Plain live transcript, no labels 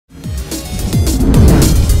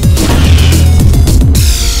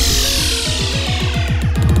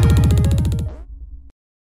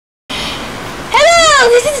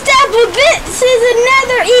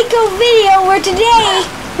new video where today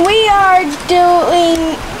we are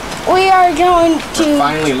going to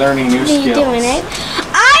finally learning new skills. Doing it.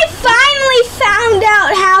 I finally found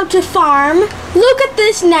out how to farm. Look at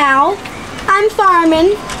this now. I'm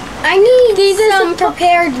farming. I need some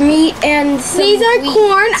prepared meat and some these are wheat.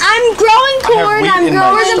 corn. I'm growing corn. I'm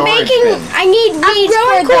growing baking. I need wheat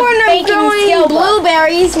growing for corn. the I'm baking growing skill book.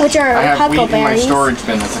 blueberries, which are I have wheat in my huckleberries. storage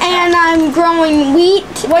bin. That's And I'm growing wheat.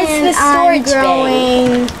 What's and the storage I'm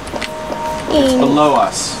growing It's below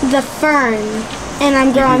us. the fern. And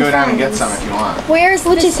I'm You growing can go down and get ferns. some if you want. Where's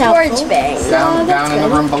Which the is storage helpful. bin? Down in the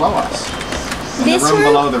room below us. In This the room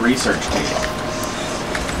room? below the research table.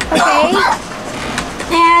 Okay.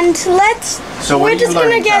 And let's. So we're what are you just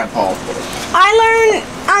learning, gonna get. Tadpole?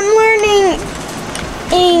 I'm learning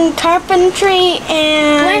in carpentry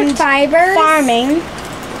and Plant fibers. farming.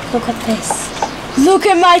 Look at this. Look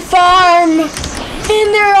at my farm. And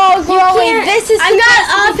they're all growing. This is I'm the not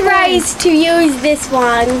best of the authorized to use this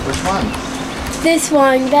one. Which one? This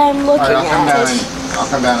one that I'm looking Alright, at. I'll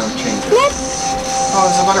come down and change it.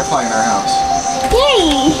 Oh, there's a butterfly in our house.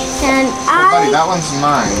 Yay! And Oh, buddy, that one's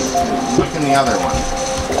mine. Look in the other one.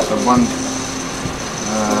 The one,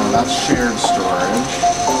 that's shared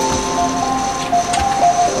storage.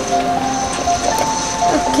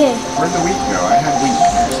 Okay. Where'd the wheat go? I had wheat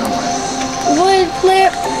here somewhere. Wood,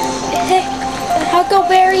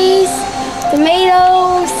 huckleberries,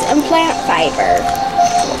 tomatoes, and plant fiber.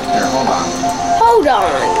 Here, hold on. Hold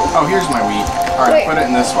on. Oh, here's my wheat. Alright, Where? put it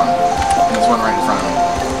in this one. There's one right in front of me.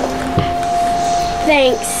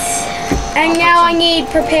 Thanks. And now I need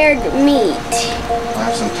prepared meat. I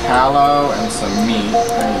have some tallow and some meat.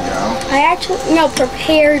 There you go. No,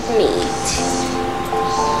 prepared meat.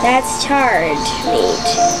 That's charred meat.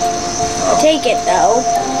 Oh, Take it though.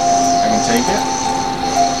 I can take it?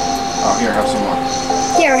 Oh, here, have some more.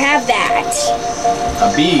 Here, have that. A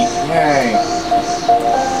beet. Yay. I'll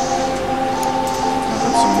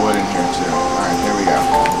put some wood in here too. Alright, here we go.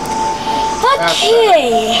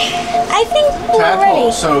 Okay. I think we're Tadpole,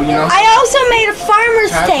 ready. so you know. I also made a farmer's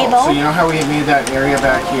Tadpole, table. so you know how we made that area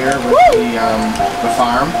back here with the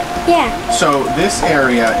farm? Yeah. So this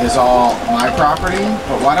area is all my property,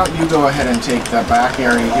 but why don't you go ahead and take the back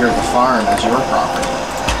area here of the farm as your property?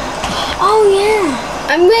 Oh yeah.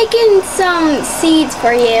 I'm making some seeds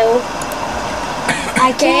for you.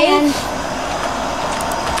 I can.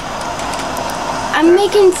 I'm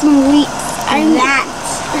making some wheat.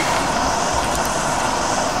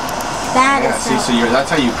 That Yeah, is see, so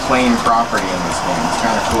that's how you claim property in this game. It's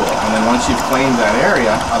kind of cool. And then once you've claimed that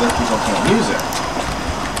area, other people can't use it.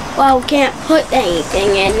 Well, can't put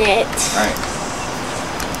anything in it. Right.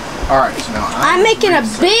 Alright, so now I'm making a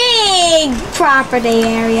big property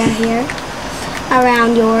area here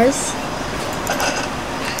around yours.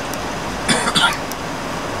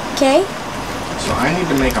 Okay. So I need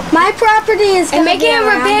to make a... My property is I'm going to be making a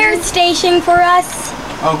around repair here. station for us.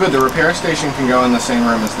 Oh good, the repair station can go in the same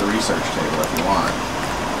room as the research table if you want.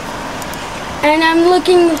 And I'm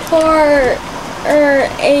looking for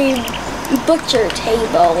a butcher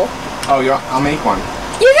table. Oh, I'll make one.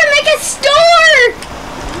 You can make a store!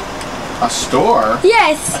 A store?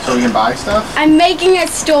 Yes. So we can buy stuff? I'm making a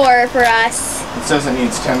store for us. It says it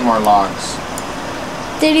needs 10 more logs.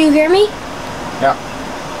 Did you hear me? Yep.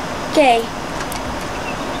 Okay.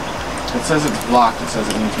 It says it's blocked. It says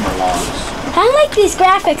it needs more logs. I like these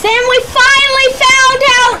graphics. And we finally found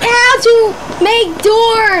out how to make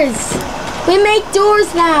doors. We make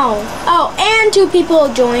doors now. Oh, and 2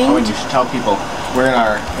 people Oh, joined. and you should tell people we're on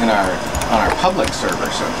our public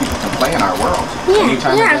server so people can play in our world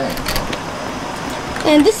anytime of day.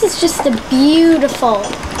 And this is just a beautiful,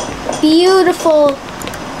 beautiful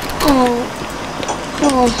home.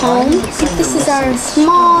 This is our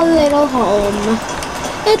small little home.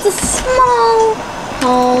 It's a small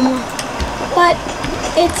home, but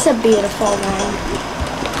it's a beautiful one.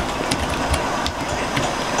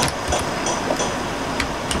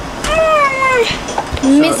 So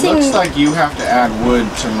Missing. it looks like you have to add wood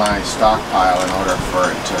to my stockpile in order for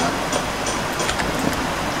it to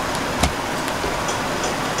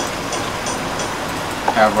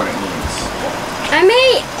have what it needs.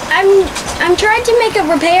 I'm trying to make a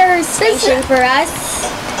repair station for us.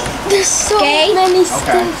 There's so Okay. many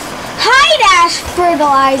stuff. Hi, Dash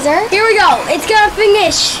Fertilizer. Here we go. It's gonna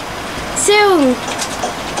finish soon.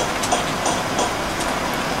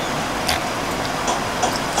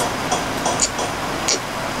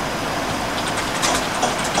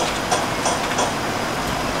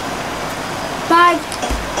 Five,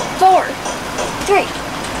 4, 3,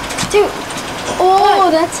 2, Oh,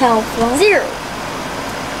 that's helpful. 0.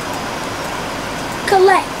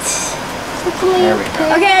 Collect. There we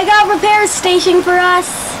go. Okay, I got a repair station for us.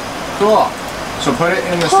 Cool. So put it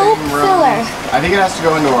in the Hope same room. filler. I think it has to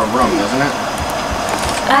go into a room, doesn't it?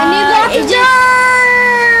 I need lots of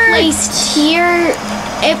dirt. Placed here.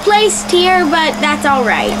 It placed here, but that's all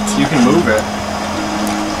right. You can move it.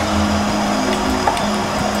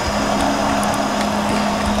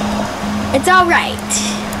 It's all right.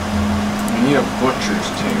 You need a butcher's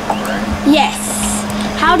table, right? Yes.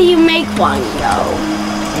 How do you make one, though?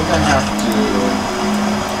 I think I have to...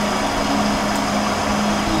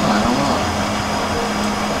 I don't know.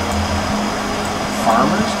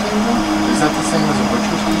 Farmer's table? Is that the same as a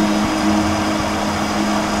butcher's table?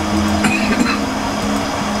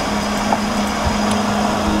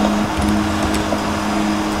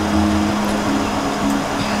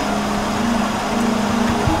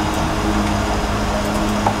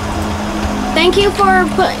 Thank you for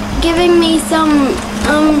giving me some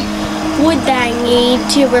wood that I need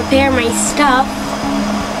to repair my stuff.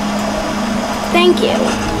 Thank you.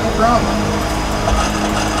 No problem.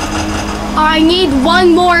 I need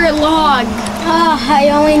one more log. I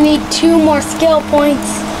only need 2 more skill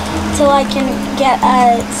points till I can get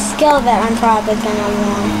a skill that I'm probably gonna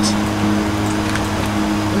want.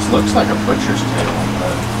 This looks like a butcher's table,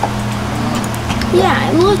 but...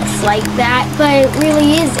 Yeah, it looks like that, but it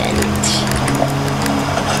really isn't.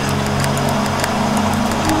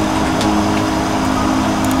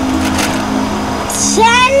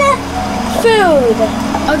 Food.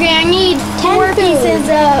 Okay, I need 10 4 food. pieces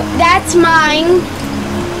of. That's mine.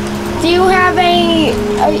 Do you have a?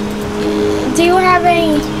 Do you have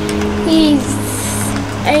a? He.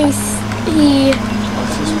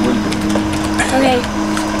 What's this wood do? Okay.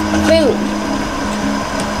 Food.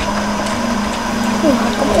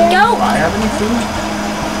 Go. Do I have any food?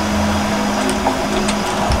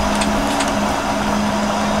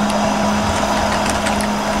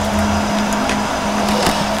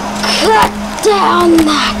 Cut down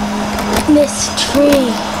this tree.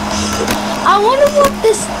 I wonder what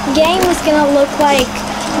this game is gonna look like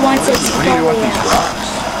once it's What do you do with fully these out. rocks?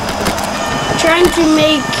 Trying to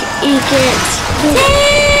make it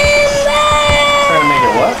Trying to make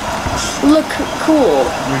it what? look cool.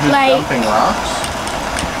 You're just Like, dumping rocks?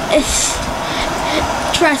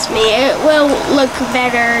 trust me, it will look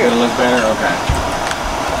better. It'll look better? Okay.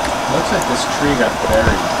 Looks like this tree got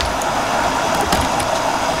buried.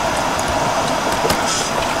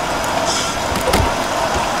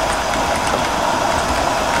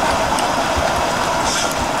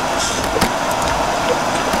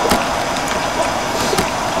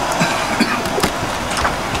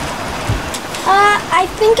 I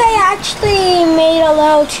think I actually made a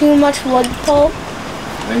little too much wood pulp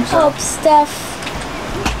Think so? stuff.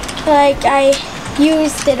 Like I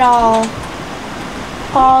used it all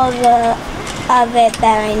of it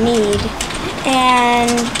that I need. And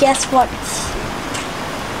guess what?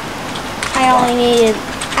 I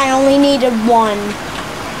only needed 1.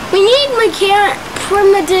 We need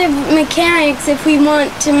primitive mechanics if we want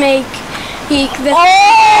to make the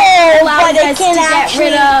allows but it us can to get actually,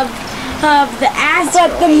 rid of the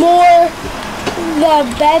asteroid. but the more, the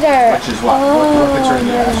better. Which is what? What gets rid of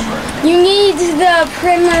the asteroid? You need the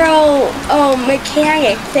primitive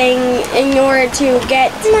mechanic thing in order to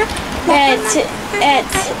get at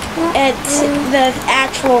the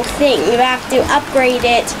actual thing. You have to upgrade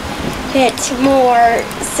it more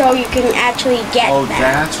so you can actually get Oh, that.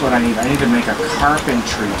 that's what I need. I need to make a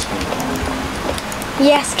carpentry table.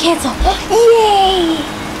 Yes, cancel. Yay!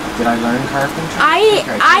 Did I learn carpentry? I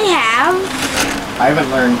think have. I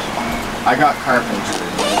haven't learned. I got carpentry.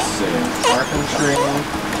 Let's see. Carpentry.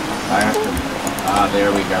 I have to.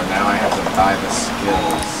 There we go. Now I have to buy the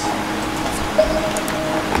skills.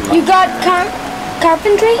 You got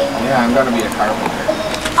carpentry? Yeah, I'm gonna be a carpenter.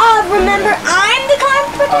 Remember, I'm the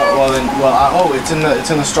carpenter. Oh well then. Well, it's in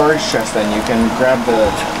the storage chest. Then you can grab the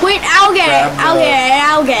Wait, I'll get it.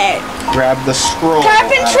 I'll get it. grab the scroll.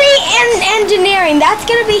 Carpentry and engineering. That's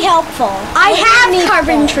gonna be helpful. I have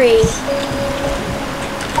carpentry.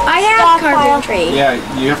 I have Stockpile. carpentry. Yeah,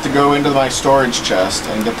 you have to go into my storage chest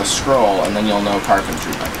and get the scroll, and then you'll know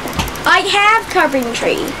carpentry. I have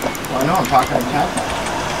carpentry. Well, I know. I'm talking to Tadpole.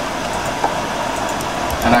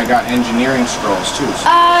 And I got engineering scrolls too. So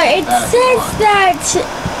It says that.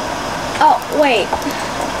 Oh wait.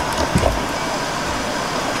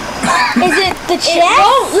 Is it the chest? It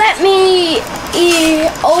won't let me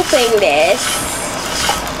open this.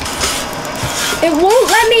 It won't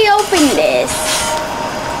let me open this.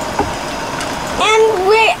 And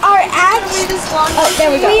we are actually,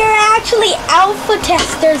 There we go. we are actually alpha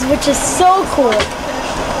testers, which is so cool.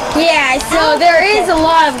 Yeah, so there is a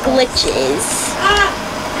lot of glitches.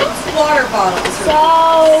 water bottles. So,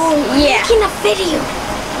 yeah. Making a video.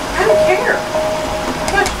 I don't care.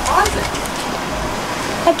 But pause it.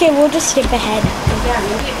 Okay, we'll just skip ahead. Yeah,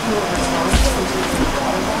 maybe it can oversell.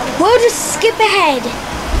 We'll just skip ahead.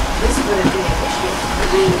 This wouldn't be an issue.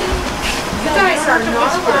 You guys are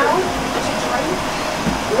not allowed to drink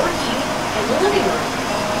or eat in the living room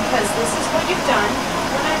because this is what you've done.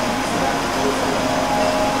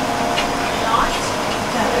 Not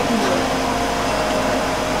that I can do it.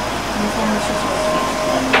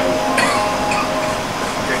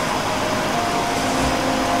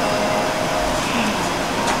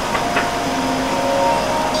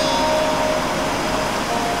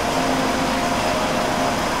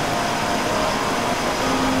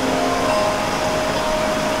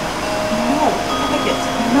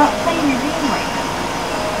 You're not playing your game right now.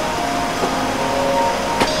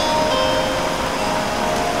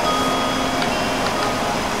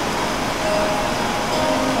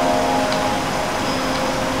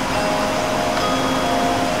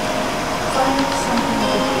 Find something to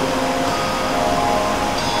do.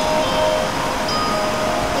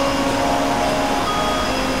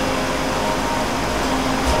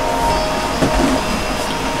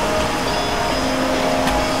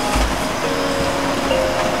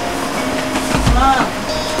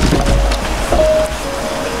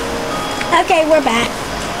 Okay, we're back.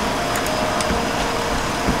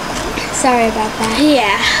 Sorry about that.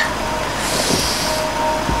 Yeah.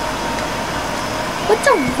 What's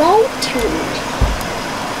a rotor?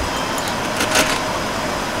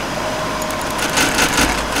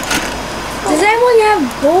 Does anyone have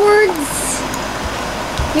boards?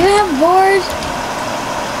 You have board?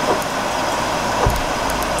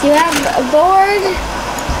 Do you have a board?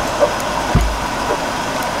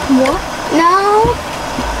 What? No?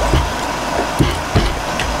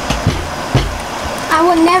 I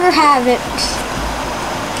would never have it.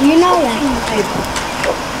 You know that.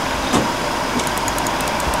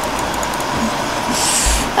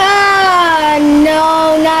 Ah,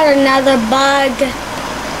 no, not another bug.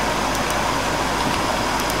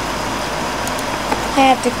 I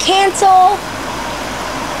have to cancel.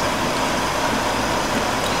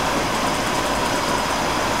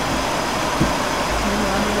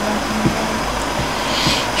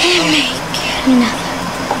 And make another.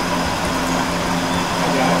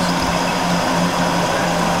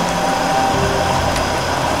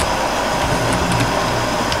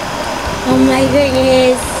 Oh my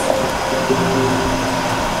goodness.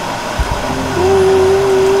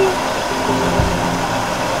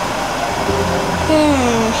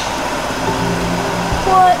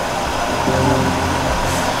 What?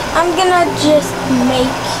 I'm gonna just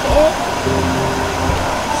make it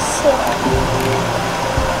so.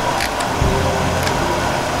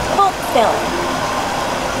 Pulp film.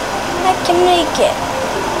 I can make it.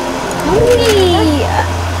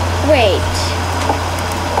 Wait.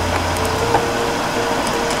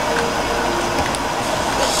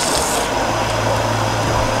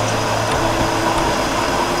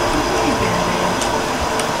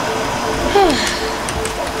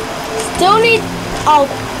 Still need. Oh,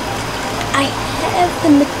 I have the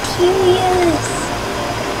materials.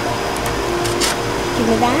 Give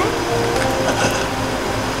me that.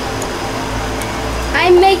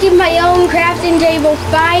 I'm making my own crafting table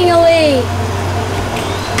finally.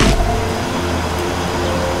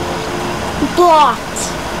 Blocked.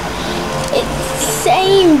 It's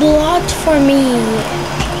saying blocked for me.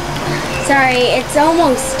 Sorry, it's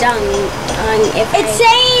almost done. It's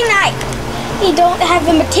saying you don't have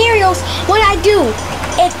the materials. What I do,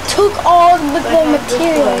 it took all the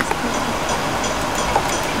materials.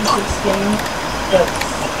 This game that's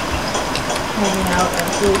hanging out and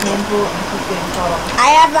it's really painful and keeps getting caught on.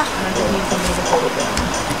 I have And I just need somebody to hold it down.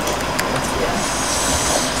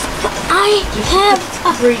 I have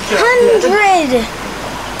 100.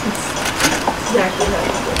 Exactly how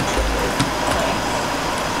you do it.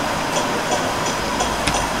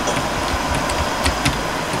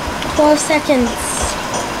 12 seconds.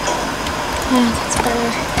 Oh, that's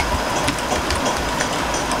better.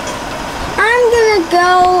 I'm gonna go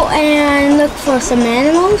and look for some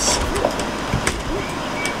animals.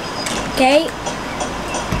 Okay.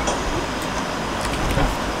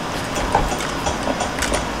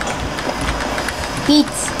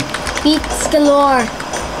 Beets. Beets galore.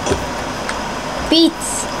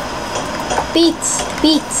 Beets. Beets.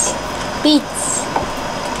 Beets. Beets.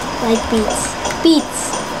 Like beets. Beets.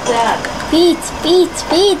 Dad. Beets, beets,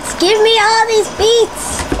 beets. Give me all these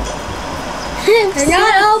beets. They're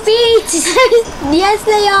not all beets. Yes,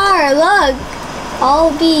 they are. Look. All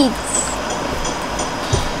beets.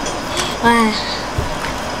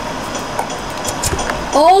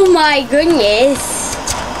 Oh my goodness.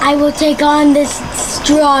 I will take on this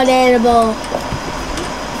straw animal.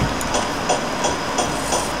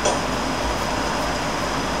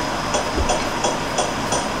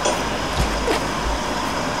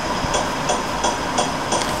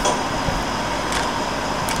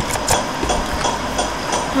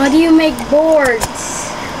 How do you make boards?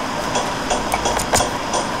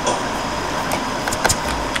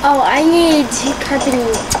 Oh, I need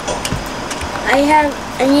carpenter. I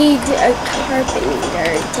need a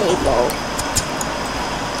carpenter table.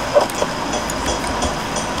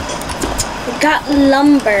 I got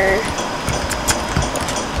lumber.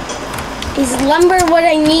 Is lumber what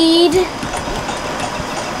I need?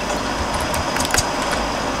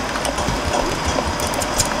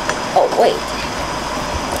 Oh, wait.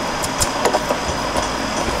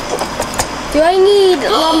 Do I need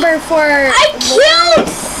lumber for... I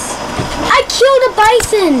killed a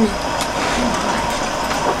bison.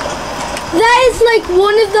 That is like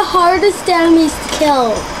one of the hardest enemies to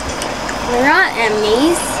kill. They're not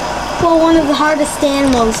enemies. Well, one of the hardest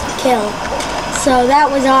animals to kill. So that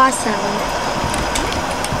was awesome.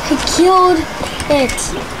 I killed it.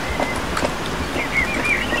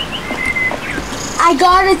 I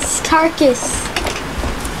got its carcass.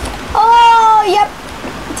 Oh, yep.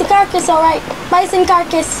 It's a carcass, alright. Bison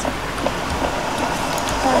carcass.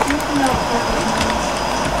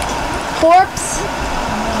 Corpse.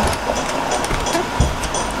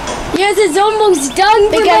 Yes, it's almost done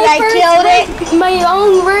for Because I killed it. My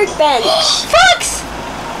own workbench. Fox!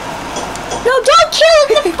 No, don't kill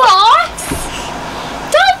the fox!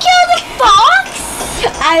 Don't kill the fox!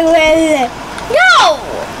 I will. No!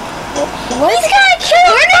 He's gonna kill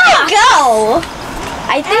the fox! Where did it go?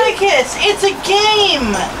 I think. Atticus, it's a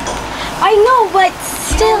game! I know, but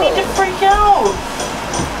You still. don't need to freak out!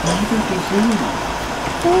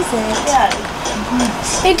 Who is it? Yeah.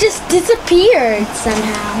 It just disappeared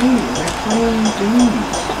somehow.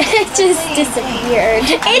 It just disappeared.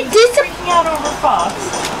 It disappeared. Freaking out over Fox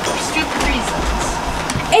for stupid reasons.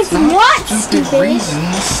 It's what, stupid?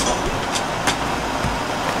 reasons.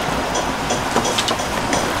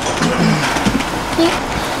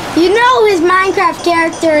 You know his Minecraft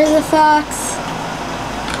character is a fox.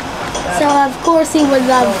 So of course he would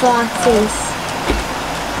love foxes.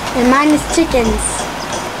 And mine is chickens.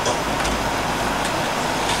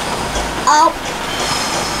 Up.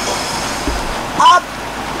 Up.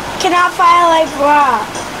 Cannot file like blah.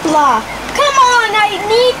 Blah. Come on, I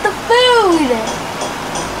need the food.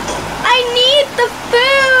 I need the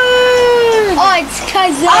food. Oh, it's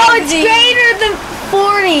cause it's greater than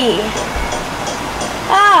 40.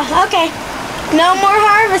 Ah, okay. No more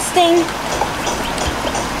harvesting.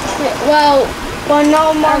 Well,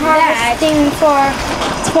 No more harvesting for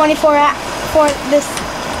 24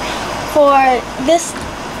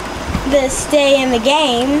 this day in the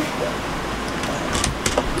game.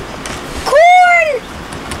 Corn!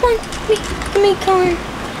 Come on, give me corn.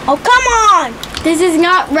 Oh, come on! this is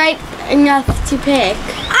not right enough to pick.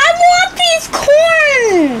 I want these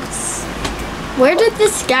corns! Where did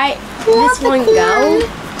this Want the one corn. go?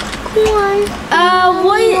 Corn.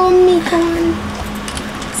 What? Want me corn.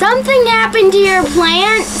 Something happened to your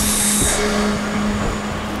plants.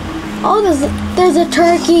 Oh, there's a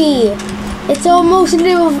turkey. It's almost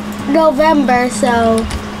November, so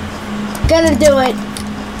gonna do it.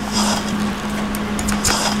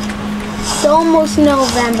 It's almost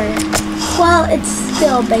November. Well, it's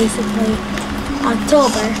still basically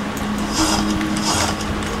October.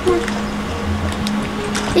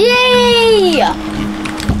 Yay!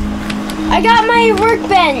 I got my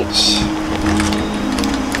workbench.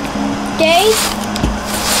 Okay?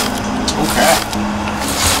 Okay.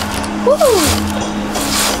 Woo!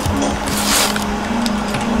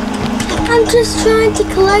 I'm just trying to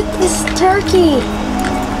collect this turkey.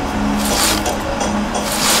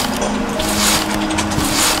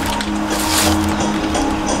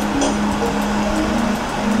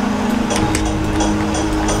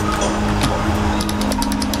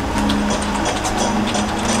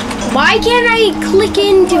 Why can't I click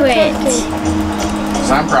into it? Because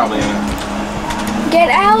I'm probably in it. Get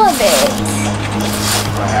out of it.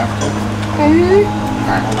 Do I have to? Mm-hmm.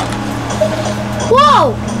 Alright, hold on.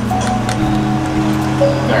 Whoa!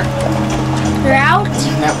 There. You're out?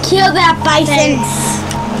 Yep. Kill that bison.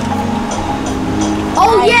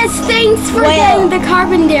 Oh, yes, thanks for getting the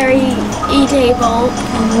carpentry table.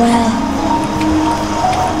 Well.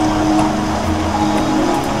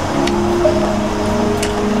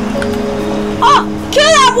 Oh, kill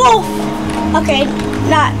that wolf! Okay,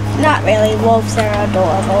 not really. Wolves are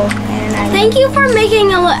adorable, and Thank you for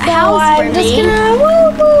making a house for I'm just me. gonna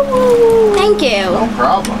woo woo woo woo. Thank you. No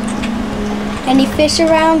problem. Any fish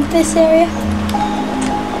around this area?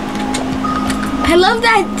 I love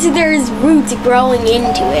that there's roots growing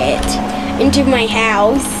into it, into my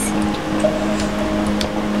house.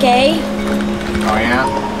 Okay. Oh yeah?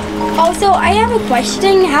 Also, I have a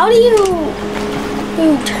question. How do you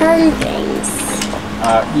turn things?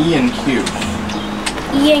 E and Q.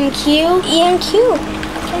 E and Q? E and Q.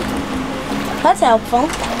 Okay. That's helpful.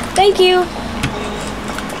 Thank you.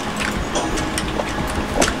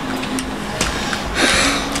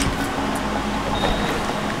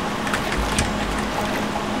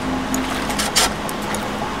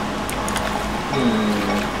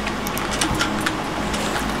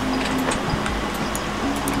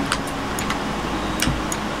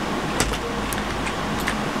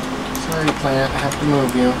 Sorry, plant. I have to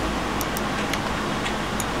move you.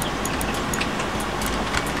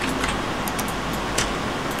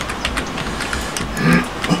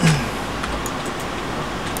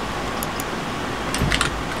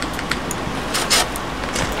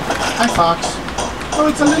 Hi, Fox. Oh,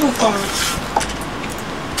 it's a little fox.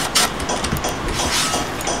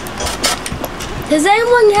 Does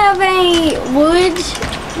anyone have any wood?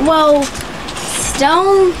 Well,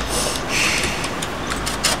 stone?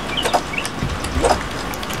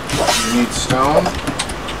 You need stone?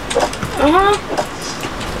 Uh-huh.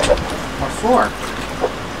 What for?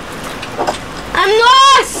 I'm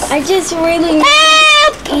lost! I just really need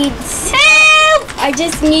I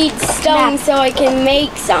just need stone so I can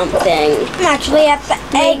make something. I'm actually at the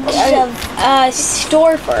edge of a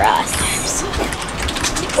store for us.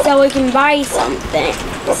 So we can buy something.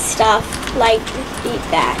 Stuff like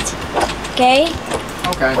that. Okay?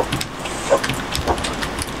 Okay.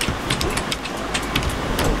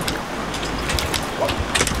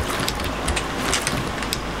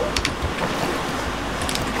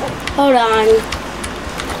 Hold on.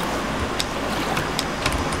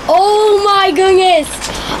 Oh my goodness!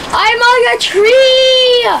 I'm on a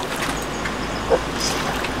tree!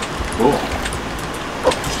 Cool.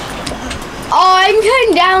 Oh, I'm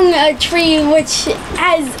cutting down a tree which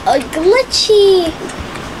has a glitchy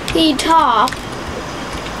top. A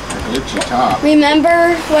glitchy top.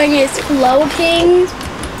 Remember when it's floating?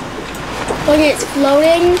 When it's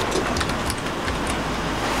floating?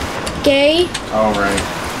 Okay? Oh,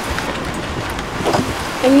 right.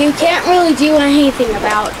 And you can't really do anything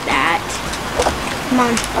about that. Come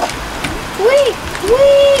on. Wait!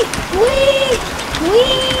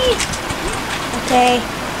 Okay.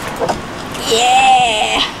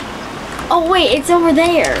 Yeah! Oh wait, it's over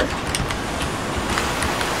there.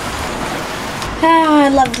 Oh, I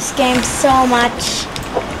love this game so much.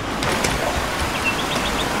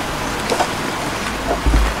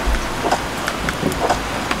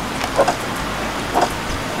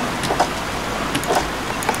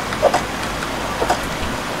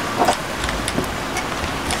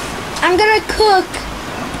 I'm gonna cook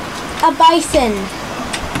a bison.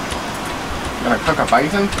 You gonna cook a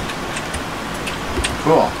bison?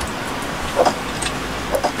 Cool.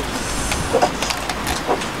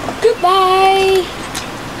 Goodbye.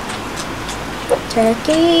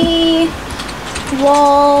 Turkey.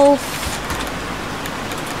 Wolf.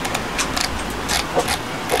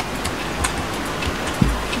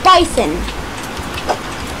 Bison.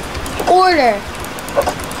 Order.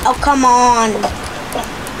 Oh, come on.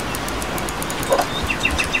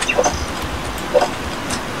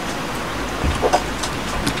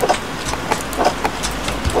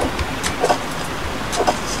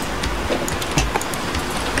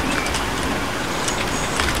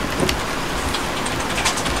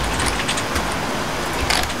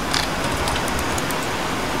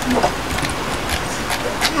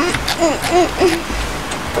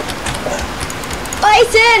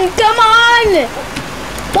 Bison, come on!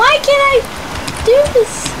 Why can't I do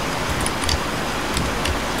this?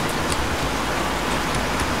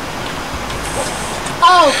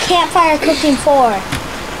 Oh, campfire cooking 4.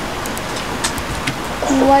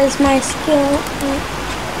 What is my skill?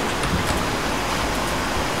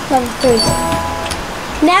 Level 3.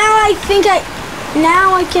 Now I think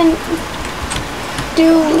now I can do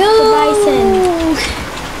the bison.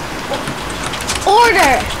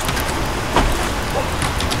 Order!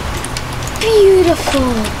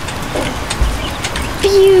 Beautiful.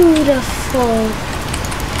 Beautiful.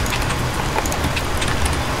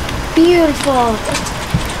 Beautiful.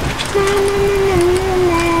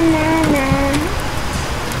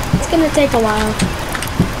 It's gonna take a while.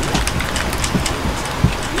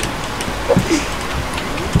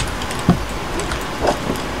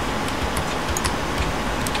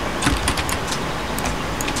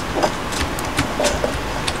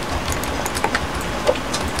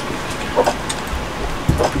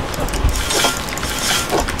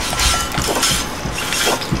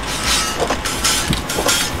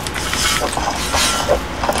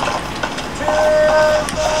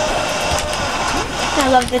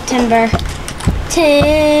 love the timber.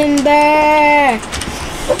 Timber.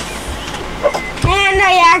 And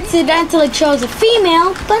I accidentally chose a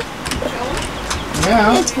female, but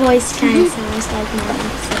Yeah. its voice kind of sounds like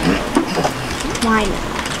mine, so why not?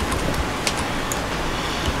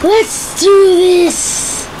 Let's do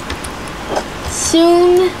this!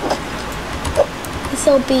 Soon, this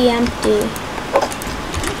will be empty.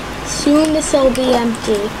 Soon, this will be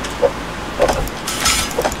empty.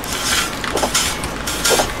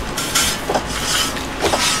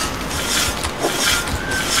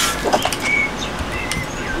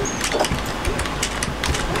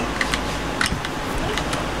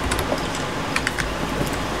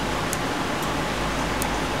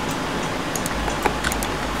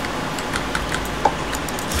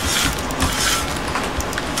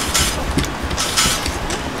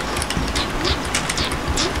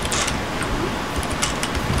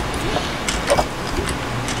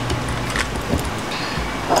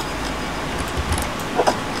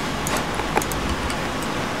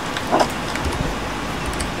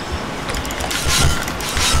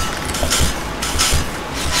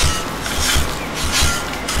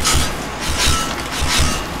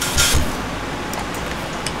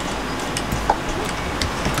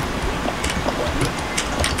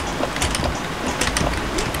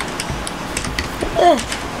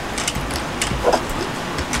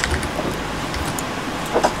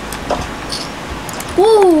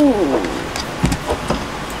 Woo!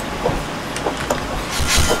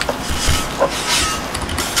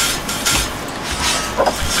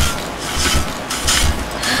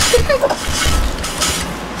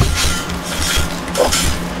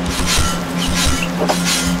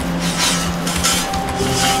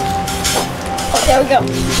 Oh, there we go.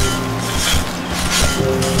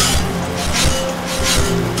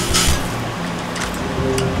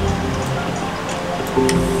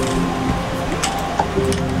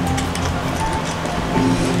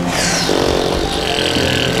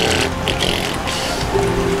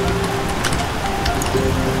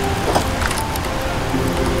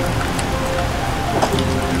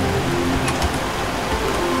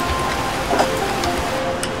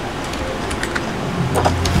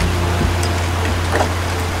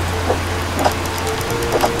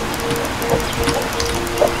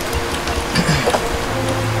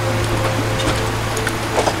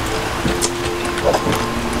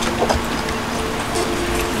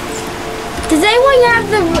 Does anyone have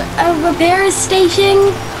the repair station?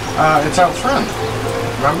 It's out front.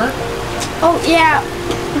 Remember? Oh yeah,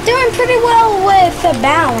 I'm doing pretty well with the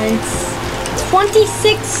balance.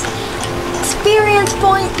 26 experience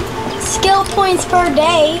skill points per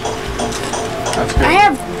day. That's good. I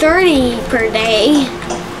have 30 per day.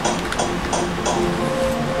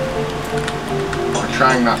 We're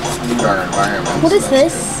trying not to pollute our environment. What is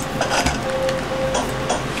this?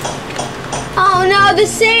 Oh no, the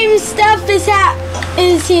same stuff is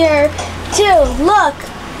here too. Look,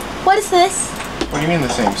 what is this? What do you mean the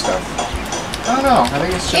same stuff? I don't know. I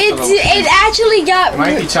think it's just a little... It actually got. It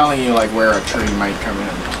might be telling you like where a tree might come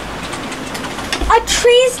in. A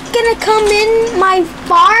tree's gonna come in my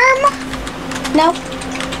farm? No.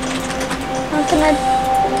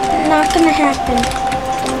 Not gonna happen.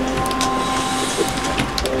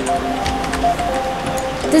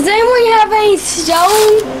 Does anyone have any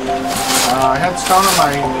stone? I had stone in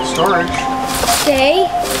my storage. Okay.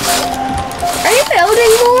 Are you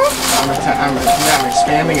building more? I'm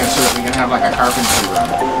expanding it so that we can have like a carpentry room.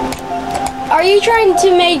 Are you trying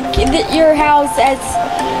to make your house as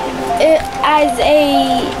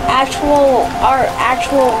our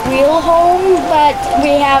actual real home, but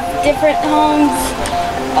we have different homes,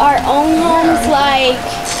 our own homes, like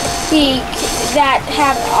that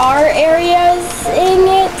have our areas in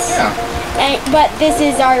it? Yeah. But this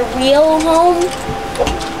is our real home.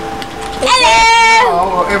 Hello!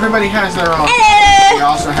 Oh, well, everybody has their own. Hello! We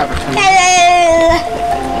also have a community. Hello!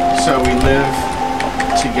 So we live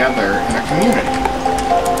together in a community.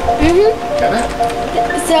 Get it?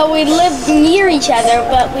 So we live near each other,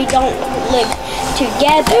 but we don't live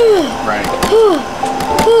together. Right.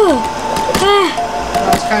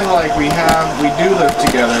 It's kind of like we do live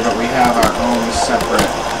together, but we have our own separate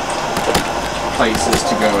places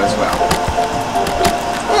to go as well.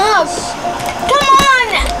 Oh, come on!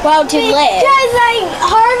 Well, to live. Because I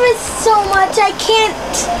harvest so much, I can't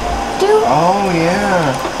do. Oh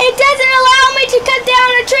yeah. It doesn't allow me to cut down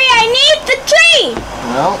a tree. I need the tree.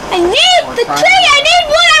 Well. I need the tree. I need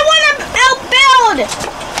what I want to outbuild.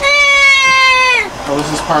 Well, this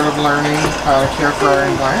is part of learning how to care for our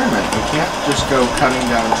environment. We can't just go cutting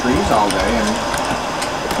down trees all day and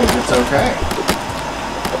think it's okay.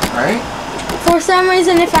 Right? For some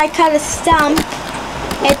reason, if I cut a stump,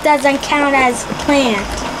 it doesn't count as plant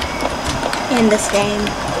in this game.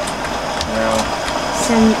 Well,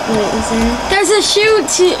 Some reason. There's a chute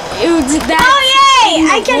that Oh yay!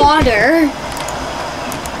 I can. water.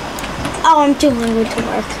 Oh, I'm too hungry to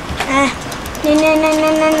work. Ah. No, no, no, no,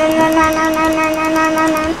 no, no, no, no, no, no, no, no,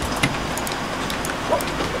 no.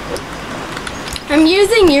 I'm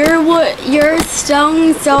using your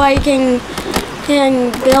stone so I can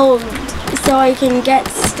build, so I can get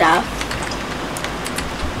stuff.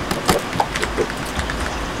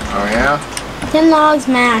 oh yeah? 10 logs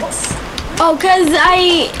max. Oh, cause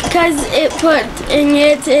it put in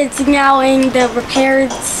it. It's now in the repair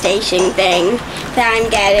station thing that I'm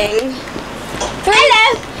getting. 3,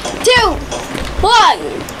 2, 1,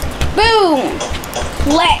 boom!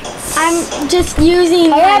 Let's. I'm just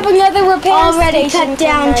using. I have another repair Already station cut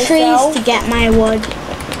down for trees myself. to get my wood.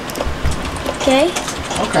 Okay?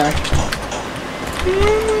 Okay.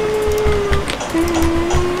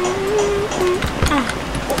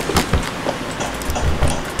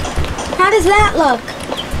 How does that look?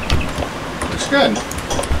 Looks good.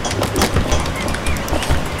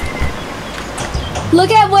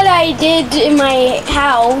 Look at what I did in my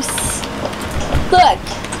house. Look.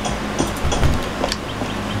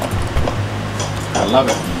 I love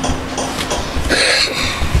it.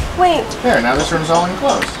 Wait, There, now this room's all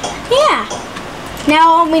enclosed. yeah.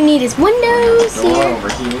 Now all we need is windows Door here. over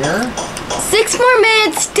here. 6 more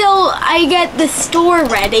minutes till I get the store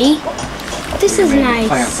ready. This is Maybe nice.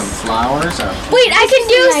 plant some flowers up. Wait, I can is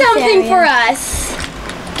a do nice something area. for us.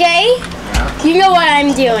 Okay? Yeah. You know what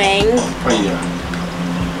I'm doing. What are you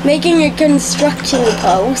doing? Making a construction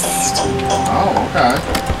post. Oh, okay.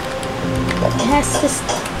 It has to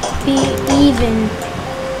be even.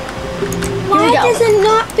 Why we go. does it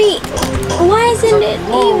not be? Why isn't it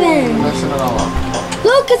Whoa, even? messing it all up.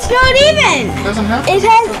 Look, it's not even. It doesn't have to. It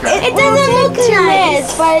has. Okay. It doesn't look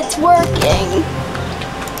nice, but it's working.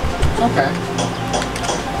 Okay.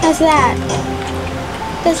 How's that?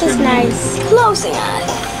 This is Should be. nice. Closing us.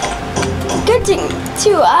 Good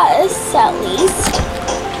to us, at least.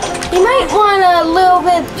 You might want a little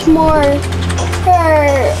bit more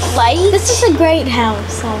light. This is a great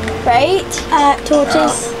house, right?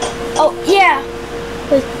 torches. Oh yeah.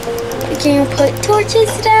 Wait, Can you put torches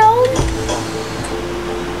down?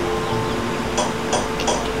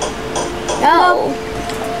 No.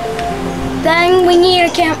 Then we need a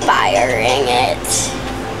campfire in it.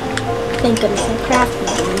 thank goodness I crafted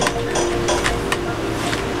one.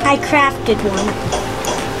 I crafted one.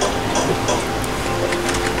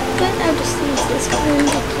 But I'll just use this one.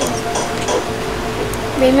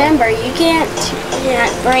 Remember, you can't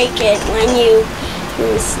break it when you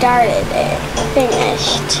started it.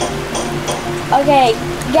 Finished. Okay,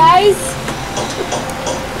 guys.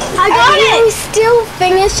 I got Are you it! still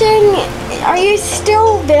finishing? Are you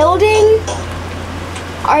still building?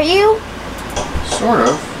 Are you? Sort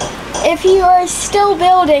of. If you are still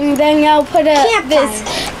building, then I'll put this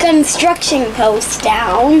construction post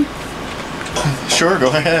down. Sure, go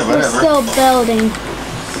ahead, We're whatever. still building.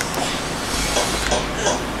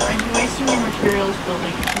 Are you wasting your materials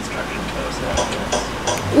building a construction post after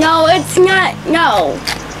this? No, it's not. No.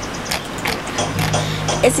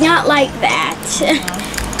 It's not like that.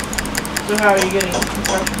 So how are you getting a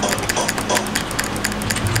construction post?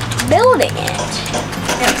 Building it.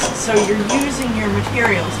 Yes, so you're using your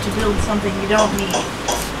materials to build something you don't need.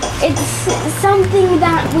 It's something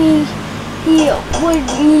that we would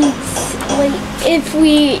need if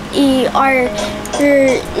we are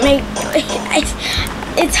make.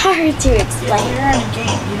 It's hard to Yeah, explain. you're in a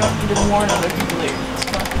game. You don't need to warn other people that you're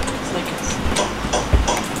constructing. It's like it's...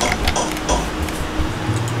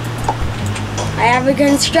 I have a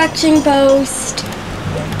construction post.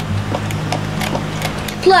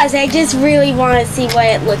 Plus, I just really want to see what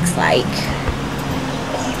it looks like.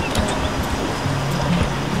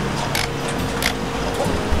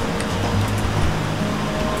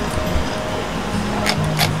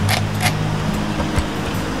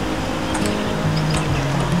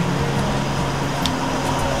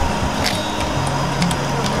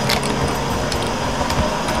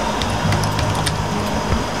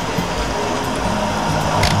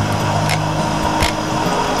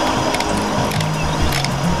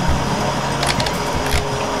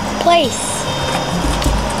 Place.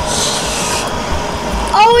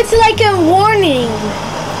 Oh, it's like a warning.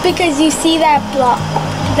 Because you see that block.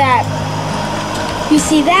 You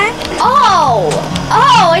see that? Oh!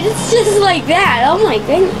 Oh, it's just like that. Oh my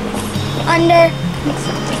goodness. Under.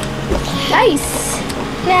 Nice.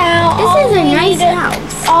 Now, This is a nice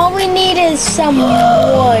house. all we need is some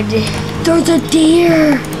wood. There's a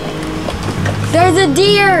deer. There's a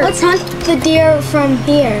deer. Let's hunt the deer from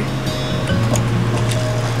here.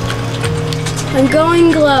 I'm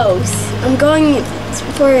going close. I'm going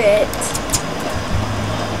for it.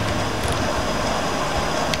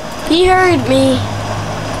 He heard me.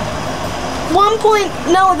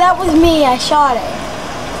 No, that was me. I shot it.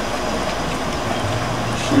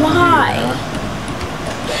 Why?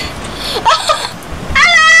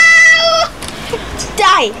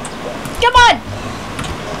 Die! Come on!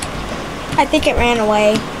 I think it ran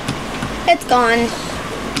away. It's gone.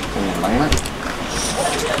 Can you blame it?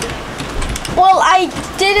 Well, I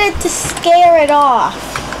did it to scare it off.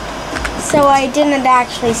 So I didn't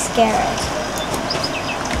actually scare it.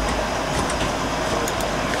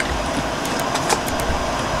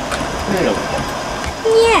 Really?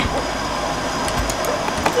 Yeah.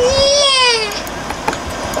 Yeah.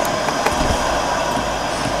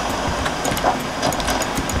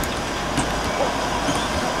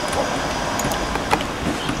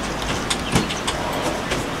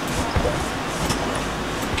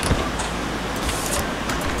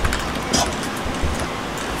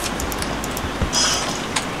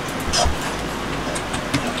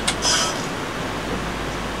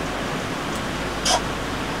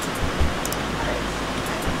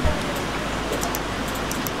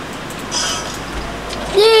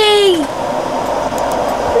 Yay!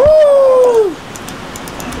 Woo!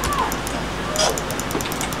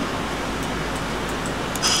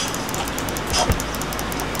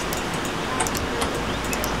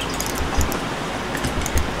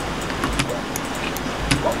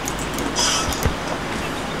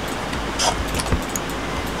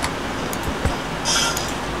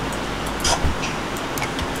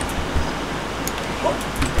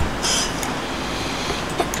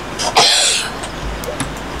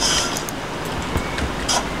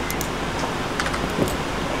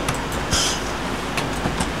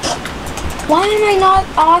 Why am I not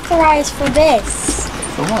authorized for this?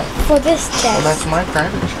 For what? For this Well, chest? that's my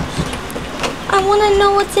private chest. I want to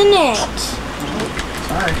know what's in it.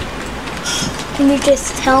 Sorry. Can you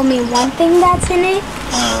just tell me one thing that's in it?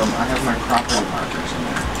 I have my property markers in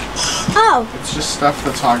there. Oh, It's just stuff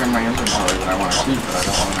that's hogging my inventory that I want to keep, but I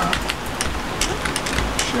don't want to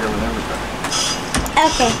share with everybody.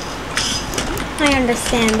 okay. I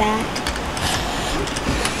understand that.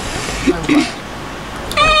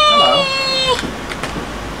 Hello.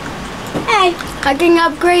 Hey, I can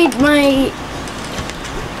upgrade my.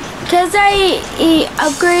 Because I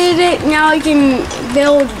upgraded it, now I can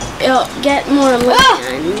build, get more land.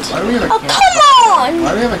 Why do we have a oh campfire? come on! Why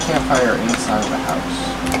do we have a campfire inside the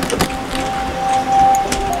house?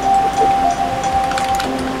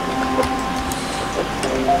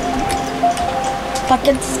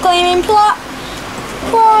 Fucking exclaiming property!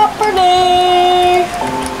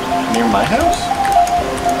 Near my house?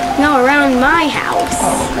 No, around my house.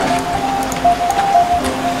 Oh, okay.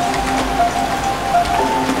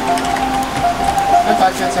 Hi,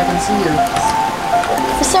 Podcast, I can see you.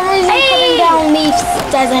 For some reason, cutting down leaves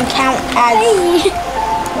doesn't count as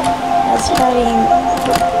hurting.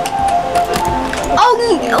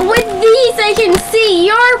 Oh, with these I can see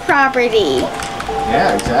your property.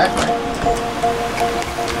 Yeah, exactly.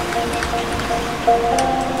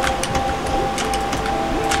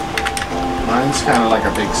 Mine's kind of like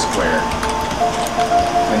a big square.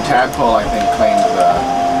 And Tadpole, I think, claimed the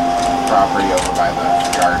property over by the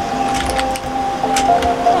garden.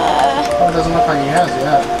 Oh, it doesn't look like he has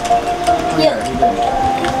yet. Oh, yeah, he did.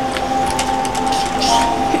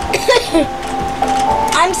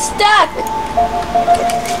 I'm stuck!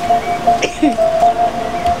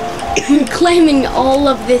 Claiming all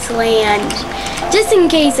of this land. Just in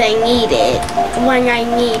case I need it. When I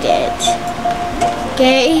need it.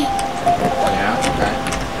 Okay? Yeah, okay.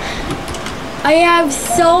 I have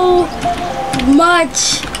so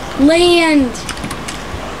much land.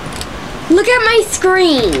 Look at my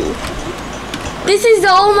screen. This is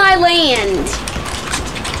all my land.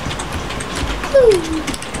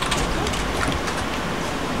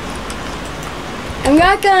 I'm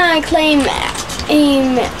not gonna claim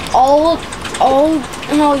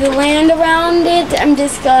all the land around it. I'm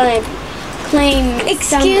just gonna claim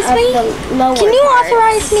Excuse some me? of the lower Can you parts.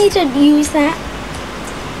 authorize me to use that?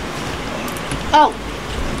 Oh,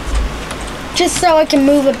 Just so I can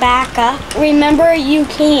move it back up? remember you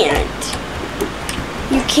can't.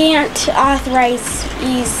 You can't authorize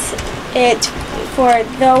it for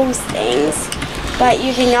those things, but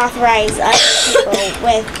you can authorize other people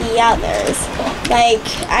with the others. Like,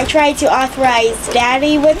 I tried to authorize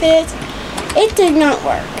Daddy with it. It did not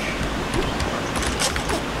work.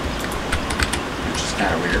 Which is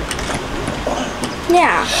kind of weird.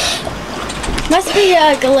 Yeah. Must be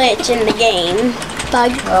a glitch in the game.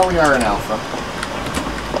 Bug. Well, we are in alpha.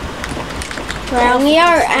 Well, we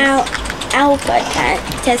are alpha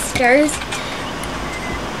testers.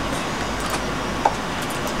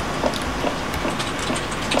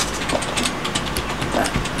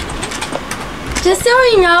 Just so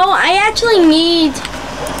you know, I actually need,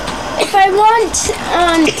 if I want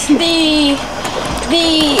the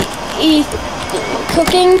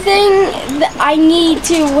cooking thing, I need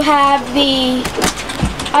to have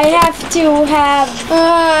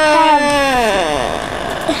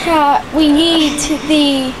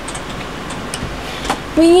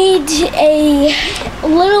we need a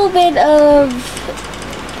little bit of,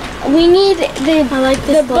 we need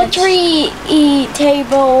the butchery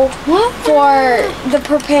table for the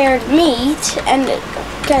prepared meat, and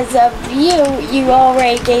because of you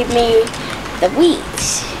already gave me the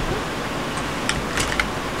wheat.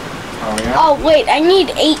 Oh, yeah? Oh wait, I need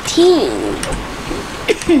 18.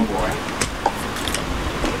 Oh, boy.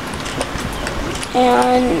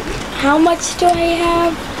 And how much do I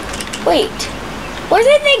have? Wait, where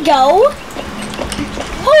did they go?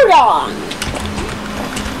 Hold on.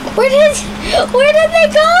 Where did they go? Where'd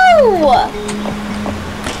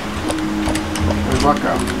what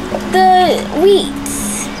go? The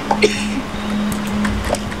wheats.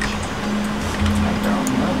 I don't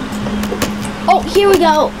know. Oh, here we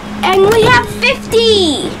go. And we have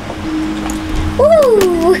 50.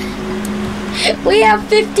 Woo! We have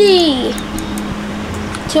 50.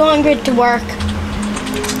 200 to work.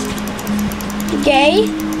 Okay?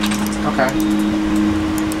 Okay.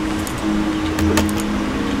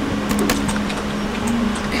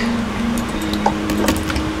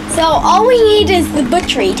 So all we need is the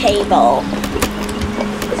butchery table.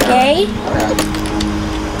 Okay? Okay.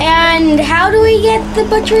 And how do we get the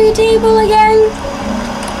butchery table again?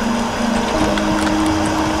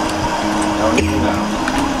 Don't even know.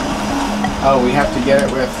 Oh, we have to get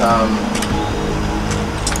it with,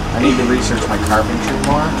 I need to research my carpentry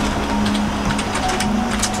more.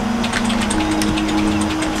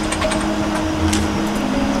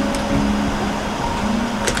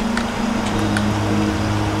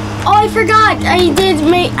 Oh, I forgot.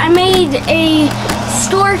 I made a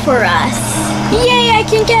store for us. Yay, I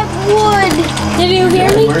can get wood. Did you hear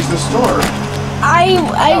me? Where's the store?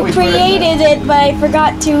 I we put it in created it, but I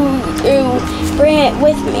forgot to bring it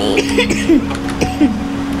with me.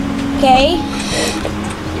 Okay?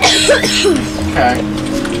 Okay.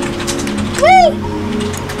 Woo!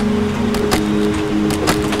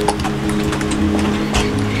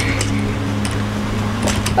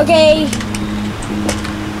 Okay.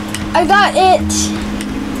 I got it.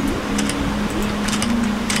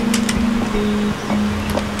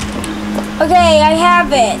 Okay, I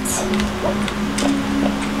have it.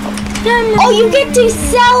 Oh, you get to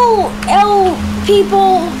sell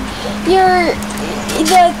people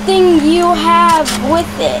the thing you have with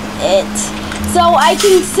it. So I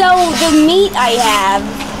can sell the meat I have.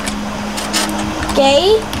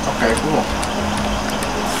 Okay? Okay, cool.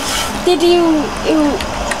 Did you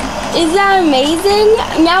is that amazing?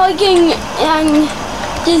 Now I can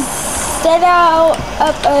just set up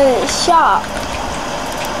a shop.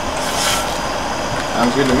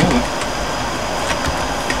 Sounds good to me.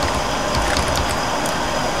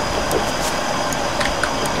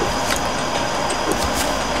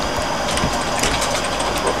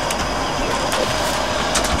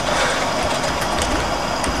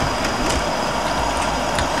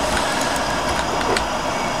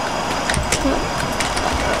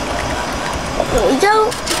 Here we go.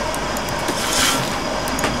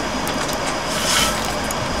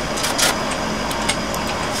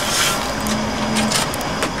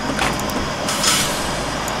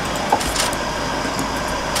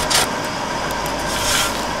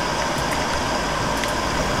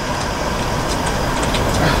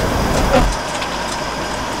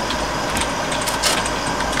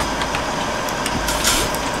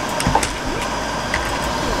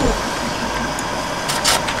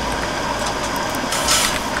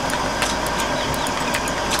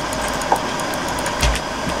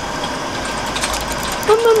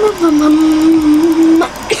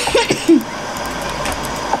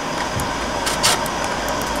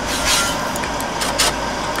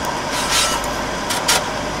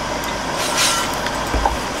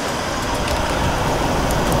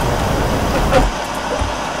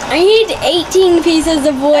 I need 18 pieces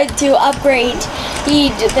of wood to upgrade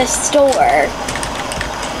the store.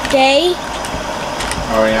 Okay?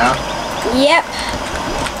 Oh, yeah? Yep.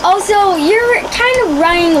 Also, you're kind of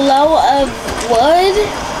running low of wood.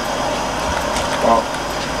 Well,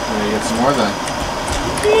 we need to get some more then.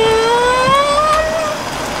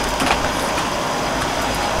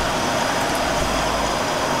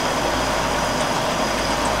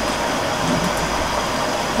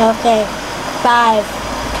 Okay. 5,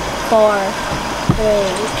 4, 3,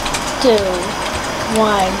 2,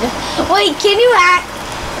 1. Wait, can you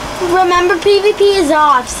remember PvP is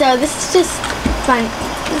off, so this is just fun.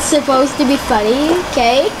 It's supposed to be funny,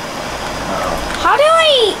 okay? How do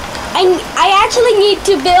I actually need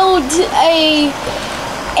to build a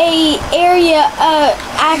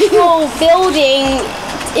actual building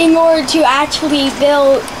in order to actually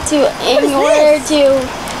build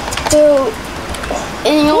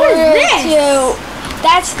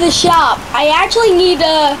that's the shop. I actually need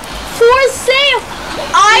a for sale.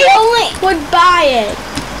 I only would buy it.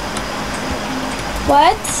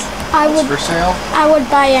 What? What's for sale? I would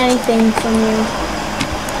buy anything from you.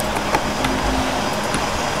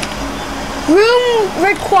 Room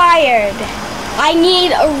required. I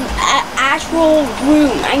need a actual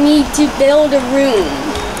room. I need to build a room.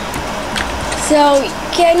 So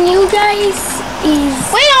can you guys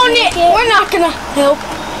we're not gonna help.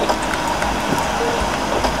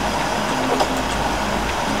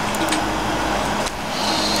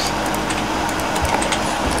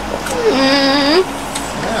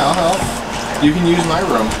 Yeah, I'll help. You can use my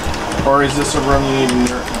room. Or is this a room you need in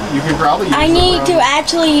your... You can probably use I need to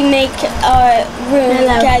actually make a room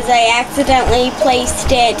because I accidentally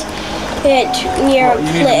placed it near a You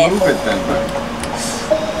cliff. need to move it then, buddy.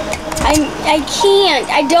 I can't.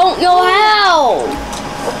 I don't know how.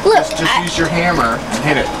 Look. Just use your hammer and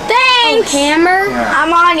hit it. Thanks. Oh, hammer? Yeah.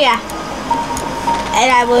 I'm on ya.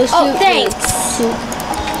 And I will shoot. Oh, thanks.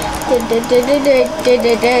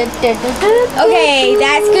 Okay,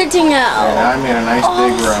 that's good to know. And I made a nice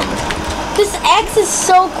big room. This X is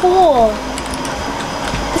so cool.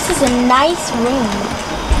 This is a nice room.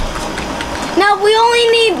 Now we only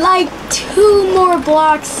need like 2 more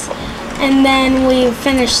blocks and then we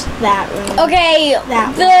finish that room. Okay,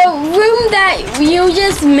 the room that you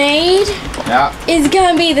just made is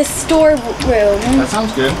gonna be the store room. That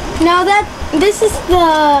sounds good. No, this is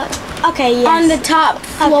the on the top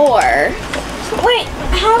floor. Wait,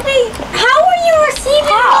 how are you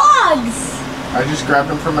receiving logs? I just grabbed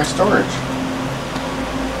them from my storage.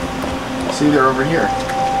 See, they're over here.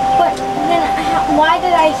 But then, why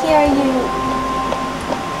did I hear you?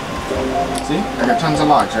 See, I got tons of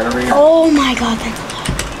logs right over here. Oh my God, that's a lot.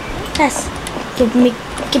 Yes. Give me.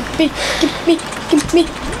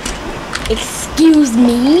 Excuse me.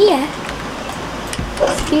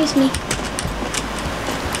 Excuse me.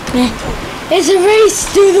 It's a race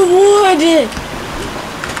through the wood.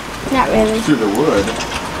 Not really. Through the wood?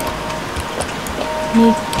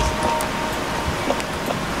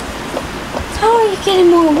 How are you getting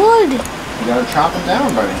more wood? You gotta chop it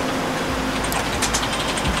down, buddy.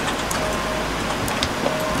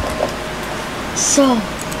 So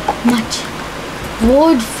much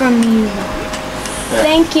wood from you. There.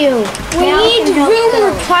 Thank you. We need room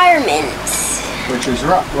requirements. Which is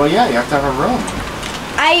rough. Well, yeah, you have to have a room.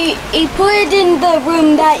 I put it in the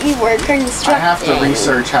room that you were constructing. I have to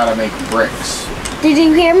research how to make bricks. Did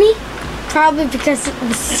you hear me? Probably because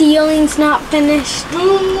the ceiling's not finished.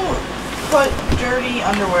 Who put dirty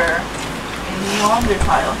underwear in the laundry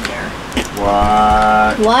pile here?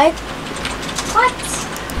 What? What?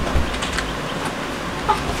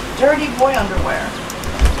 Dirty boy underwear.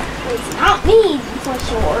 It's not me, for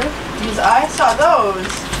sure. Because I saw those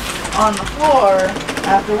on the floor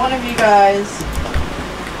after one of you guys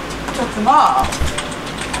took them off.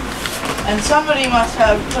 And somebody must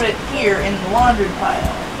have put it here in the laundry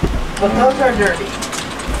pile. But those are dirty.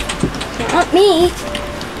 Not me.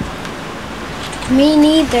 Me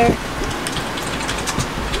neither.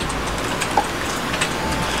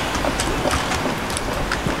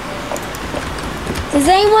 Does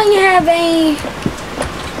anyone have a...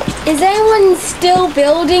 Is anyone still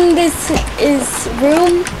building this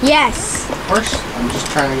room? Yes. Of course, I'm just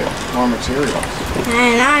trying to get more materials.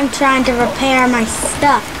 And I'm trying to repair my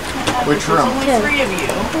stuff. Which room? There's only 3 of you.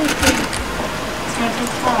 It's going to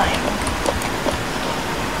take time.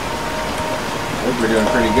 I think we're doing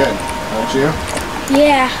pretty good, don't you?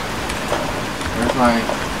 Yeah. There's my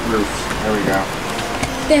roof. There we go.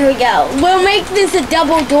 There we go. We'll make this a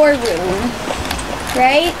double door room.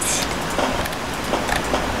 Right?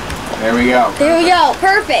 There we go. There we go.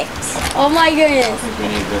 Perfect. Oh my I goodness. think we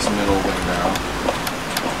need this middle window.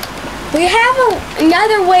 We have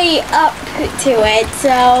another way up to it,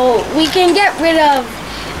 so we can get rid of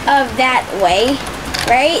that way,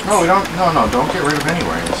 right? No, we don't. No, don't get rid of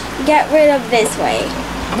anyways. Get rid of this way.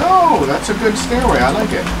 No, that's a good stairway. I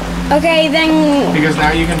like it. Okay, then. Because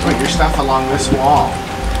now you can put your stuff along this wall.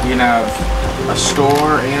 You can have a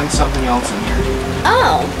store and something else in here.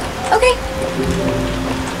 Oh, okay.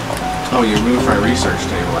 Oh, you moved my research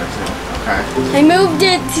table, I see. Okay. I moved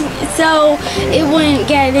it so it wouldn't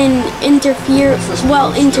get interfere with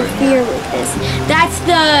this. That's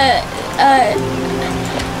the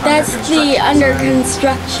under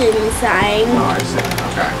construction sign. Oh, I see.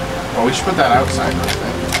 Okay. Well, we should put that outside, don't you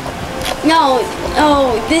think? No,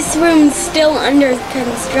 this room's still under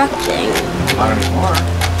construction. Not anymore.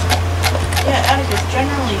 Yeah, Atticus,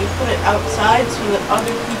 generally you put it outside so that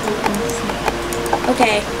other people can see.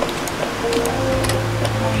 Okay.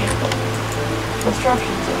 Oh, yeah.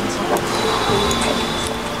 Construction's inside.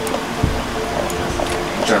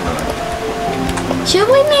 Generally. Should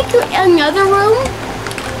we make another room?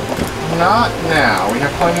 Not now. We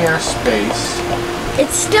have plenty of space. It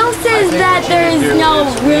still says I think that what there you is need to do no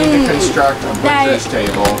is we need room. to construct a butcher's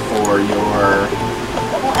table for your...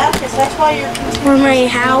 Well, Atticus, that's why you're For my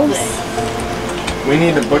house? We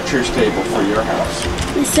need a butcher's table for your house.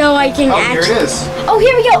 So I can Oh, here actually... it is. Oh,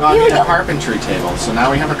 here we go. No, I Here we need a go. carpentry table. So now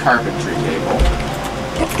we have a carpentry table.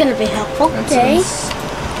 That's gonna be helpful. And Okay. since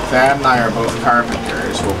Thad and I are both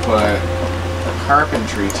carpenters, we'll put a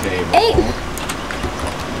carpentry table. Hey.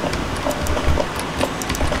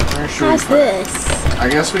 Where should How's we put it? this? I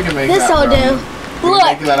guess we can make This that I'll room. do. We Look.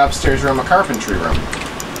 can make that upstairs room a carpentry room.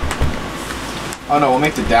 Oh no, we'll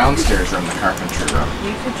make the downstairs room the carpentry room.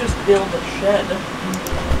 You could just build a shed and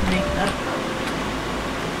make that.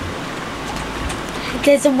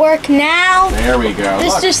 Does it work now? There we go.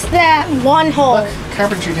 There's Look, just that one hole. look,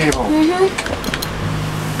 carpentry table.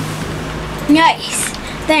 Nice.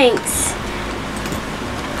 Thanks.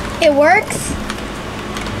 It works?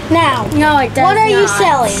 Now, No, it does what are you not.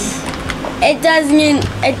 selling? It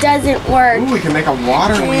doesn't work. Ooh, we can make a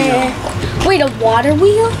water wheel. Wait, a water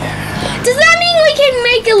wheel? Does that mean we can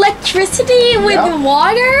make electricity with Yep. the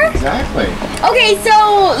water? Exactly. Okay,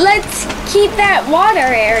 so let's keep that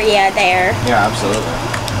water area there. Yeah, absolutely.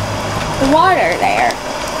 The water there.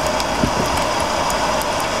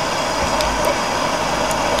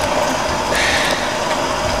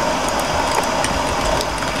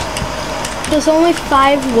 There's only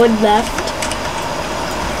 5 wood left.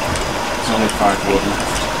 There's only 5 wood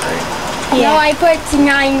left. Great. No, I put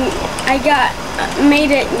 9. I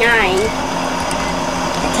made it 9.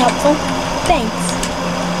 That's helpful. Thanks.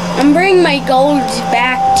 I'm bringing my gold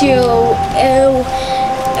back to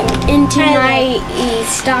into my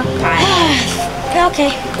stockpile. Okay.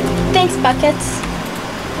 Thanks, Buckets.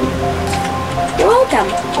 You're welcome.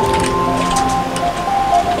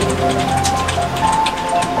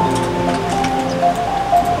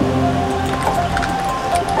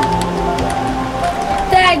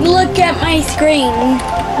 Dad, look at my screen.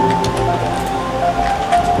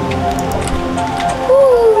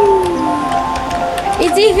 Woo.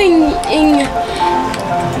 It's even in.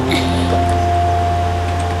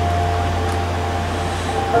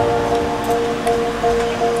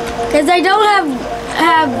 Because I don't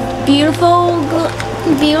have beautiful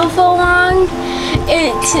on.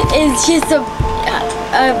 It's just a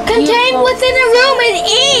Contained beautiful- within a room, it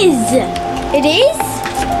is. It is?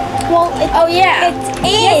 Well, Oh yeah. it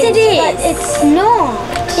is. Yes, it is. But it's not.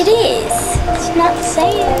 It is. It's not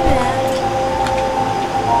saying that.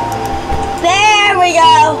 There we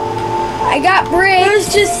go. I got bricks. There's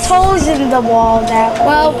just holes in the wall that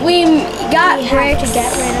Well, we got we have bricks. to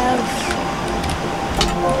get rid of.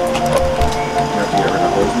 You have to get rid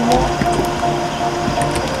of those in the wall.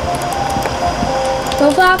 Go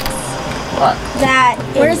Fox. What? That.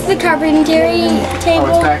 Where's the carpentry Oh, it's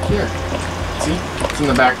table? back here. See? It's in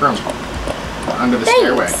the back room. Under the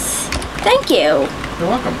stairway. Thanks. Thank you. You're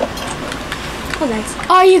welcome. Oh, nice.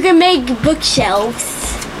 Oh, you can make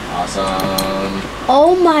bookshelves. Awesome.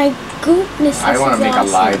 Oh my goodness. I want to make awesome.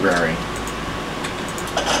 a library.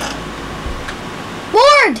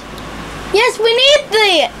 Board! Yes, we need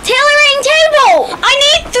the tailoring table! I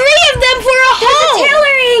need 3 of them for a hole! The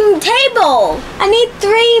tailoring table. I need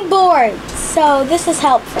 3 boards, so this is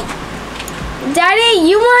helpful. Daddy,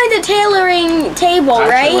 you wanted a tailoring table,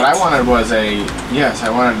 Actually, right? what I wanted was a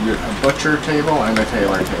butcher table and a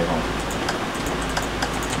tailor table.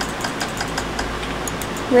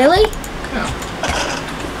 Really? Yeah.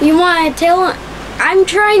 You want a tailor? I'm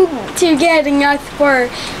trying to get enough for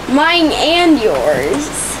mine and yours.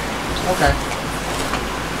 Okay.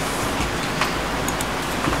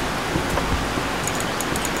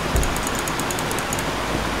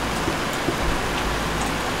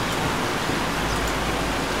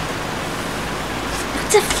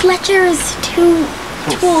 What's a Fletcher's tool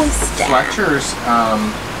stack? Fletcher's,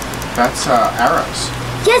 that's arrows.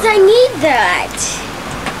 Yes, I need that.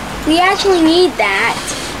 We actually need that.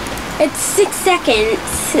 It's 6 seconds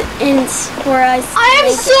for us. I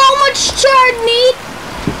have so much charred meat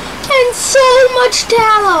and so much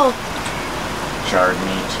tallow. charred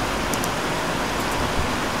meat.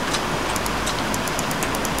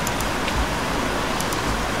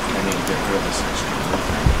 I need to get rid of this extra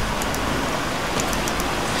protein.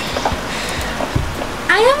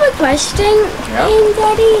 I have a question. Yeah? Hey,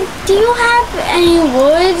 Daddy, do you have any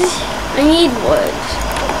wood? I need wood.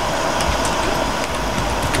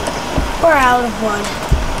 We're out of wood.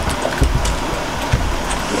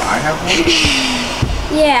 Do I have one?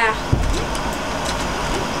 Yeah.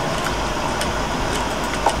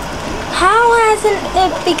 How hasn't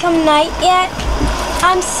it become night yet?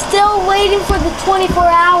 I'm still waiting for the 24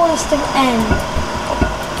 hours to end.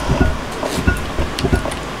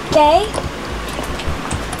 Okay?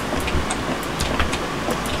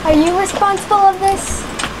 Are you responsible of this?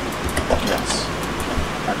 Yes.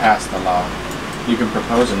 I passed the law. You can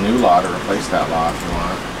propose a new law to replace that law if you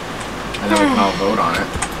want. And then we can all vote on it.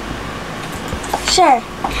 Sure.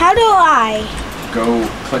 How do I? Go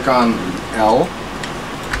click on L.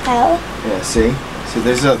 L? Yeah, see? See,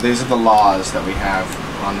 these are the laws that we have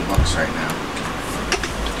on the books right now.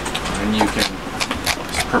 And you can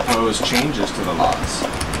propose changes to the laws.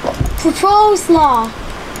 Proposed law.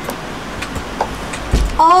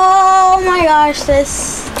 Oh my gosh,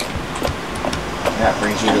 this. Yeah, it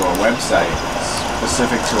brings you to a website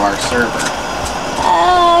specific to our server.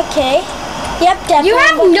 Okay. Yep, definitely. You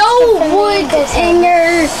have no wood in your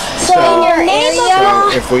area.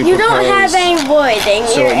 So if we You don't propose- have any wood in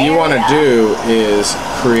So your what you area. want to do is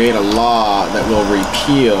create a law that will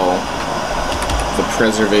repeal the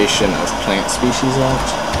Preservation of Plant Species Act.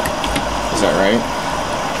 Is that right?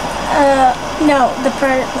 No, the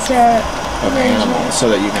preservation. Of animals, so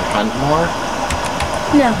that you can hunt more?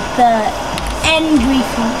 No, the angry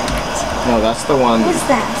format. No, that's the one. What's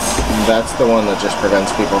that? That's the one that just prevents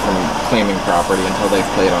people from claiming property until they've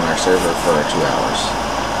played on our server for 2 hours.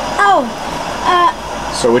 Oh,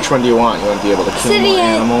 So which one do you want? You want to be able to kill City more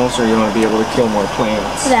and- animals, or you want to be able to kill more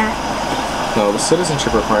plants? that. No, the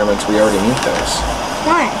citizenship requirements, we already meet those.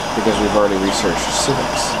 Why? Because we've already researched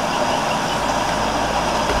civics.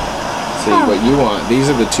 See, Oh. what you want, these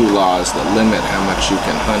are the 2 laws that limit how much you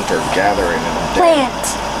can hunt or gather in a day. Plant.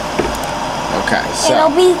 Okay,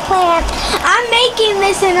 It'll so, be plant. I'm making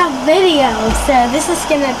this in a video, so this is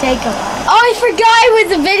gonna take a while. Oh, I forgot it was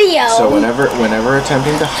a video. so whenever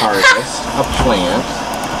attempting to harvest a plant,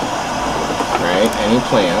 right, any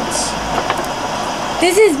plants,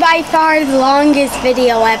 This is by far the longest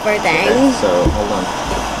video ever okay, then. so hold on,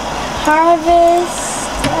 Harvest.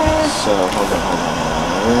 so hold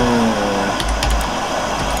on.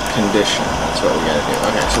 Condition, that's what we gotta do.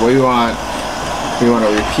 Okay, so we want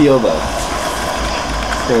to repeal the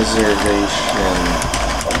Preservation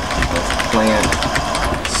of Plant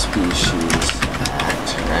Species Act,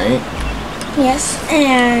 right? Yes,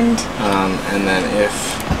 and And then if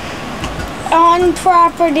on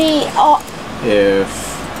property. Oh,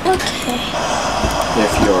 okay.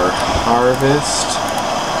 If your harvest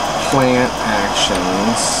plant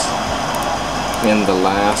actions in the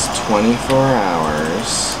last 24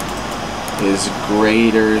 hours is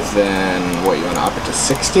greater than, what, you want to up it to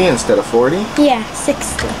 60 instead of 40? yeah,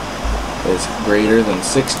 60. Is greater than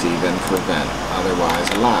 60, then prevent, otherwise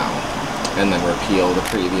allow. And then repeal the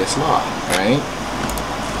previous law, right?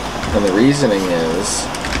 And the reasoning is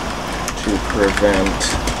to prevent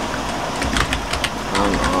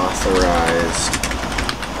unauthorized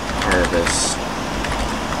harvest,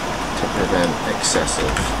 to prevent excessive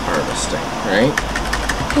harvesting, right?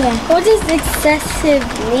 Yeah. What does excessive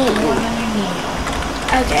mean?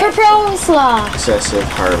 Okay. Proposed law. Excessive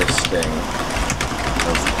harvesting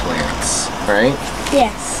of plants, right?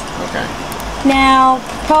 Yes. Okay. Now,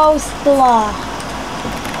 proposed law.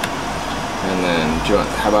 And then, do you want,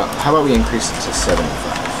 how about we increase it to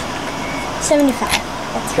 75? 75.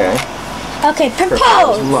 Okay. Okay, Proposed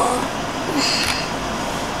proposed. law.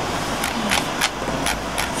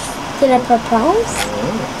 Did I propose?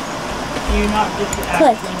 Do you not get to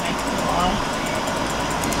Click. actually make the law?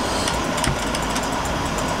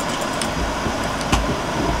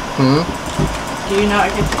 Do you not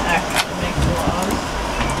get to actually make the laws?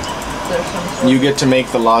 There's some sort You of- get to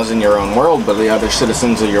make the laws in your own world, but the other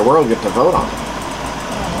citizens of your world get to vote on them.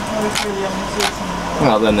 What if you're the only citizen in the world?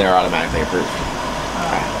 Well, then they're automatically approved.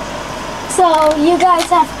 So, you guys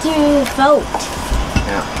have to vote.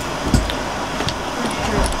 Yeah.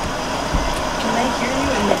 Can they hear you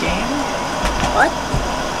in the game?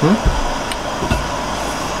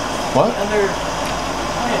 What? Other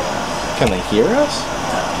players? Can they hear us?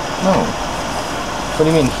 No. What do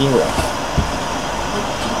you mean hear us?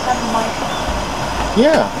 Have a mic.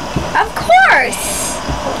 Yeah. Of course.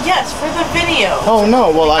 Yes, for the video. Oh no,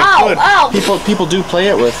 well I Oh, could. oh. People do play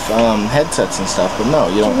it with headsets and stuff, but no,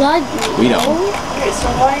 you don't. Blood. We don't. Okay, so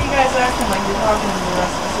why are you guys acting like you're talking to the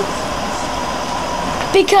rest of the citizens?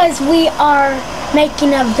 Because we are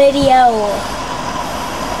making a video.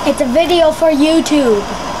 It's a video for YouTube.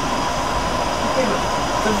 Okay, but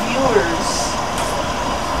the viewers.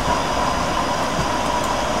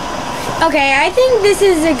 Okay, I think this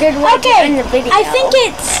is a good way to end the video. I think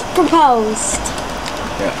it's proposed.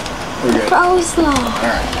 Yeah, we're good. Proposed law.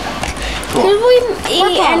 Alright. Cool. Could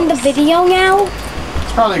we end the video now?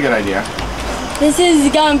 It's probably a good idea. This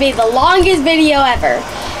is gonna be the longest video ever.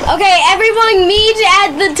 Okay, everyone meet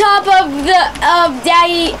at the top of the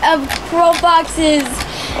Roblox's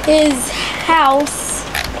house.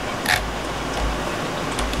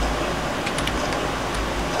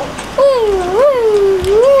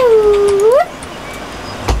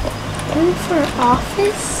 Run for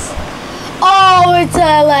office? Oh, it's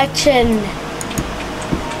an election.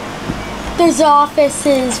 There's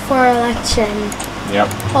offices for election. Yep.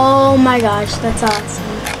 Oh my gosh, that's awesome.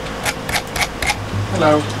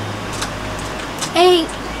 Hello. Hey.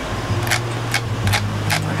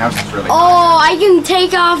 My house is really Oh, I can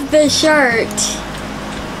take off the shirt.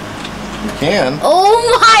 You can. Oh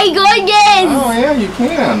my goodness! Oh yeah, you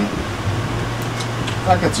can.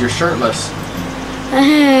 Look, it's your shirtless.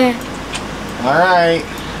 Alright.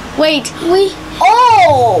 Wait,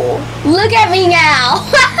 oh! Look at me now!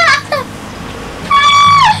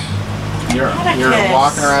 You're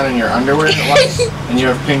walking around in your underwear and you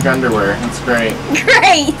have pink underwear. That's great.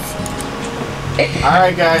 Great!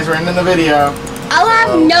 Alright guys, we're ending the video. I'll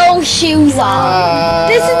have no shoes on. Bye.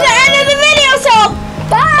 This is the end of the video, so